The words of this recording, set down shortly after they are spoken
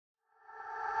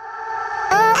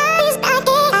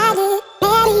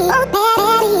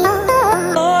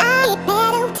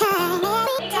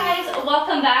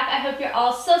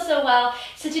all so well.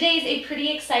 So today is a pretty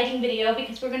exciting video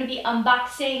because we're going to be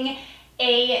unboxing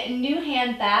a new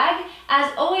handbag.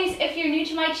 As always, if you're new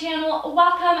to my channel,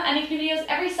 welcome. I make new videos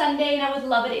every Sunday and I would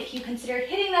love it if you considered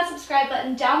hitting that subscribe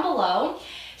button down below.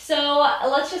 So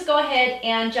let's just go ahead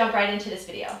and jump right into this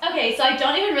video. Okay, so I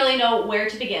don't even really know where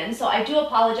to begin, so I do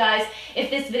apologize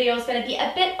if this video is going to be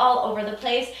a bit all over the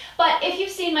place, but if you've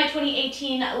seen my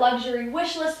 2018 luxury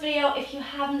wish list video, if you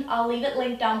haven't, I'll leave it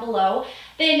linked down below,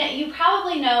 then you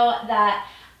probably know that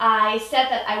I said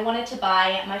that I wanted to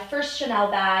buy my first Chanel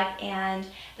bag and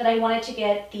that I wanted to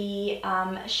get the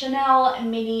Chanel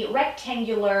mini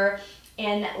rectangular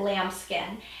in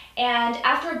lambskin. And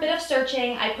after a bit of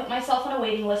searching, I put myself on a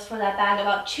waiting list for that bag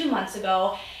about 2 months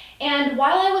ago. And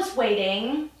while I was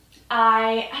waiting,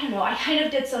 I kind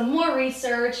of did some more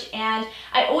research, and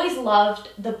I always loved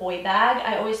the boy bag.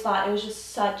 I always thought it was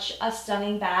just such a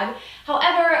stunning bag.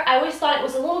 However, I always thought it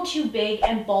was a little too big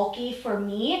and bulky for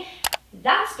me.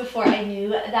 That's before I knew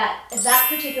that that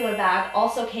particular bag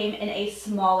also came in a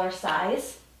smaller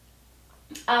size.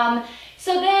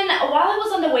 So then while I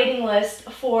was on the waiting list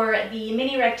for the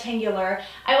mini rectangular,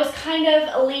 I was kind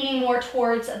of leaning more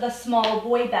towards the small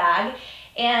boy bag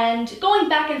and going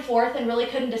back and forth and really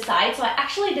couldn't decide. So I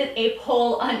actually did a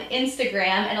poll on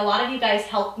Instagram and a lot of you guys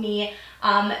helped me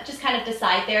just kind of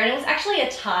decide there, and it was actually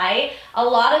a tie. A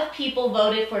lot of people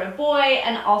voted for the boy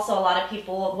and also a lot of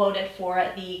people voted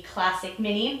for the classic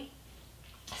mini.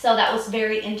 So that was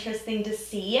very interesting to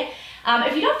see.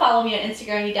 If you don't follow me on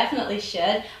Instagram, you definitely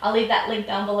should. I'll leave that link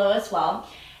down below as well.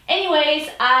 Anyways,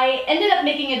 I ended up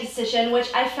making a decision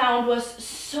which I found was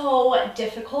so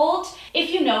difficult.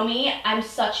 If you know me, I'm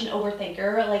such an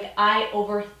overthinker. Like, I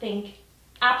overthink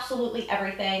absolutely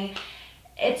everything.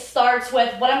 It starts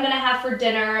with what I'm gonna have for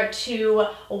dinner to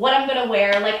what I'm gonna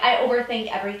wear. Like, I overthink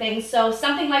everything. So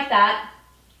something like that,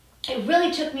 it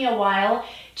really took me a while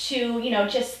to,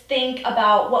 just think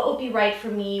about what would be right for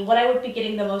me, what I would be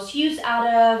getting the most use out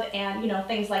of, and,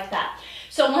 things like that.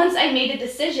 So once I made a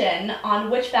decision on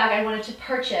which bag I wanted to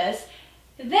purchase,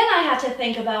 then I had to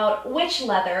think about which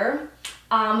leather,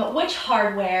 which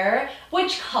hardware,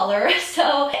 which color.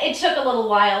 So it took a little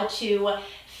while to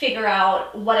figure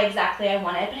out what exactly I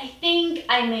wanted, but I think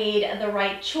I made the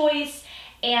right choice.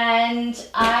 And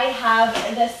I have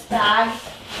this bag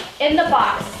in the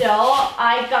box still.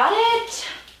 I got it,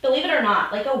 believe it or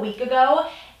not, like a week ago,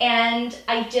 and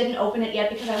I didn't open it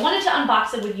yet because I wanted to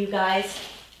unbox it with you guys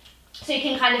so you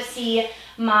can kind of see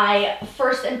my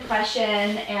first impression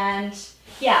and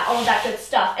yeah, all of that good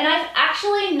stuff. And I've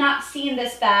actually not seen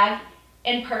this bag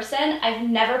in person. I've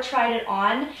never tried it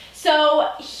on.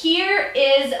 So here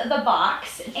is the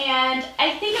box, and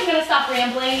I think I'm gonna stop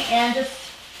rambling and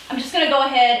I'm just gonna go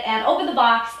ahead and open the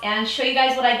box and show you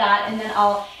guys what I got, and then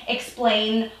I'll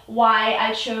explain why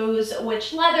I chose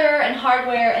which leather and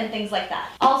hardware and things like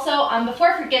that. Also, before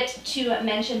I forget to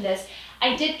mention this,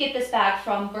 I did get this bag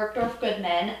from Bergdorf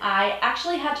Goodman. I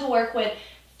actually had to work with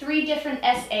 3 different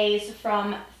SAs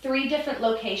from 3 different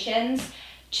locations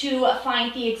to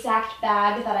find the exact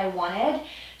bag that I wanted.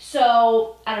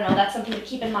 So, I don't know, that's something to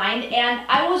keep in mind. And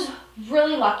I was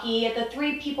really lucky. The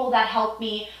 3 people that helped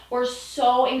me were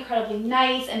so incredibly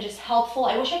nice and just helpful.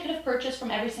 I wish I could have purchased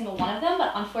from every single one of them,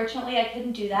 but unfortunately I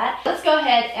couldn't do that. Let's go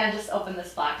ahead and just open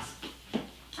this box.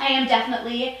 I am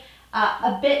definitely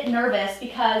a bit nervous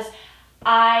because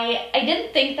I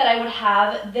didn't think that I would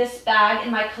have this bag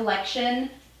in my collection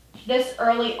this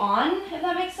early on, if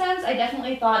that makes sense. I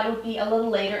definitely thought it would be a little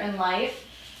later in life.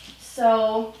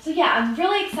 So yeah, I'm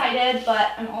really excited,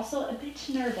 but I'm also a bit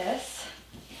nervous.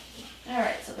 All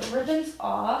right, so the ribbon's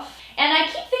off. And I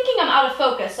keep thinking I'm out of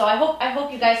focus, so I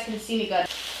hope you guys can see me good.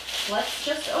 Let's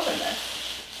just open this.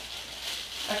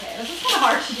 Okay, this is kind of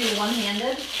hard to do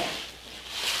one-handed.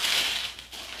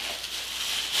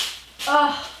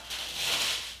 Oh,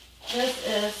 this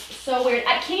is so weird.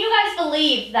 Can you guys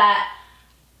believe that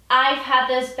I've had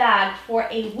this bag for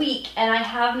a week and I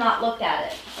have not looked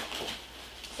at it?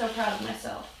 So proud of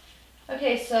myself.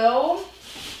 Okay, so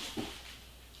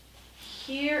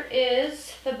here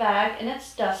is the bag in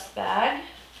its dust bag.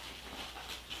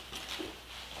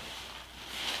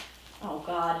 Oh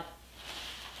God.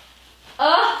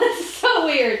 Oh, this is so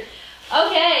weird.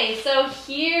 Okay, so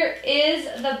here is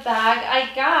the bag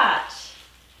I got.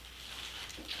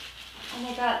 Oh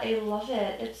my God, I love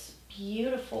it. It's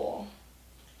beautiful.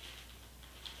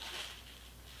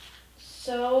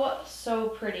 So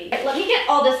pretty. Let me get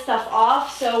all this stuff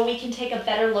off so we can take a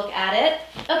better look at it.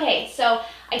 Okay, so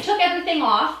I took everything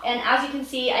off, and as you can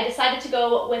see, I decided to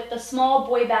go with the small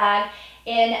boy bag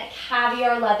in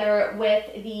caviar leather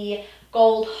with the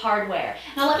Gold Hardware.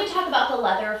 Now let me talk about the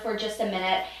leather for just a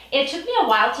minute. It took me a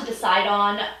while to decide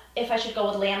on if I should go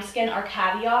with lambskin or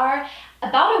caviar.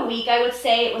 About a week, I would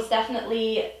say. It was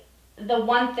definitely the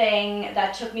one thing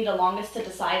that took me the longest to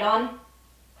decide on.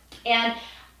 And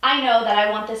I know that I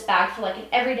want this bag for like an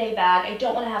everyday bag. I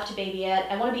don't want to have to baby it.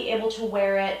 I want to be able to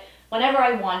wear it whenever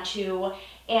I want to.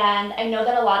 And I know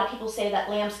that a lot of people say that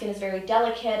lambskin is very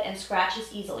delicate and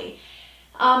scratches easily.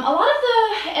 A lot of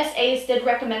the SAs did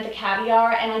recommend the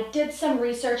caviar, and I did some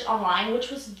research online, which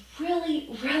was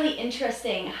really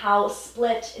interesting how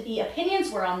split the opinions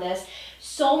were on this.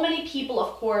 So many people,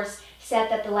 of course,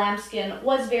 said that the lambskin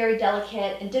was very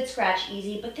delicate and did scratch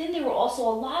easy, but then there were also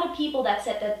a lot of people that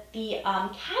said that the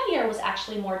caviar was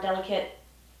actually more delicate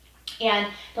and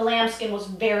the lambskin was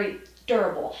very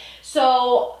durable.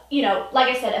 So, you know,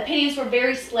 like I said, opinions were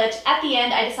very split. At the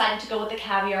end, I decided to go with the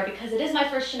caviar because it is my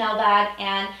first Chanel bag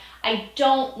and I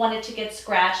don't want it to get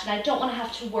scratched and I don't want to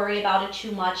have to worry about it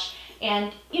too much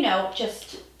and, you know,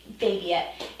 just baby it.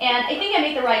 And I think I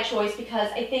made the right choice because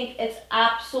I think it's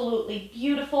absolutely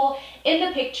beautiful in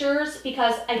the pictures,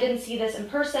 because I didn't see this in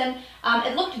person.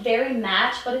 It looked very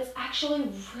matte, but it's actually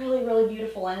really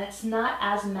beautiful, and it's not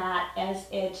as matte as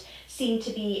it seemed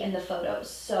to be in the photos.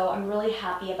 So I'm really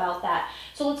happy about that.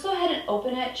 So let's go ahead and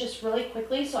open it just really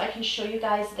quickly so I can show you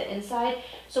guys the inside.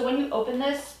 So when you open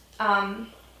this,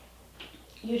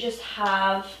 you just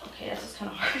have, okay, this is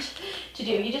kind of hard to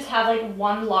do. You just have like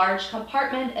one large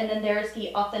compartment, and then there's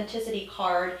the authenticity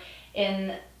card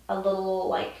in a little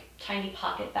like tiny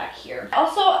pocket back here.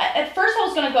 Also, at first I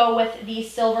was gonna go with the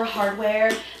silver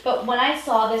hardware, but when I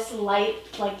saw this light,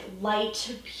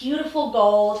 beautiful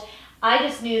gold, I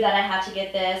just knew that I had to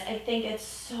get this. I think it's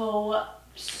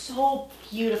so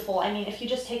beautiful. I mean, if you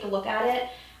just take a look at it,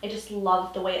 I just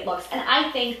love the way it looks. And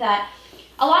I think that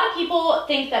a lot of people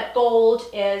think that gold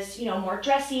is, you know, more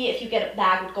dressy. If you get a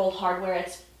bag with gold hardware,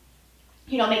 it's,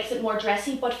 you know, makes it more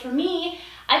dressy. But for me,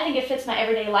 I think it fits my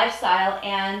everyday lifestyle,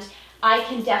 and I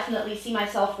can definitely see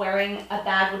myself wearing a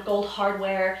bag with gold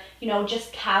hardware, you know,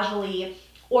 just casually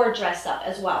or dressed up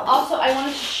as well. Also, I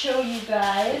wanted to show you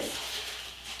guys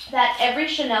that every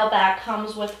Chanel bag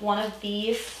comes with one of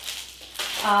these.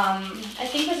 I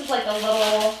think this is like a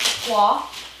little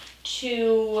cloth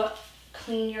to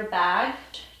clean your bag.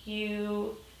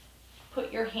 You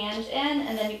put your hand in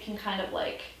and then you can kind of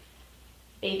like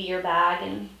baby your bag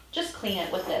and just clean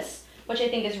it with this, which I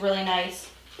think is really nice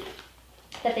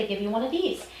that they give you one of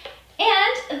these.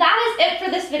 And that is it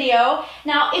for this video.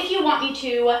 Now, if you want me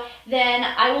to, then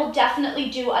I will definitely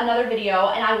do another video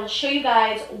and I will show you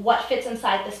guys what fits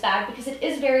inside this bag because it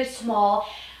is very small.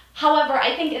 However,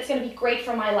 I think it's going to be great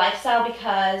for my lifestyle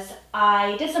because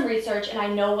I did some research and I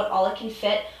know what all it can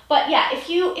fit. But yeah, if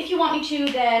you want me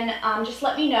to, then just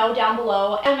let me know down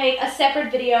below. I'll make a separate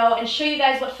video and show you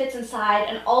guys what fits inside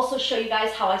and also show you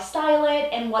guys how I style it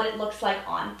and what it looks like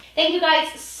on. Thank you guys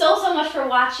so much for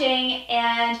watching,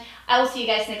 and I will see you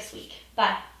guys next week.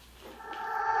 Bye.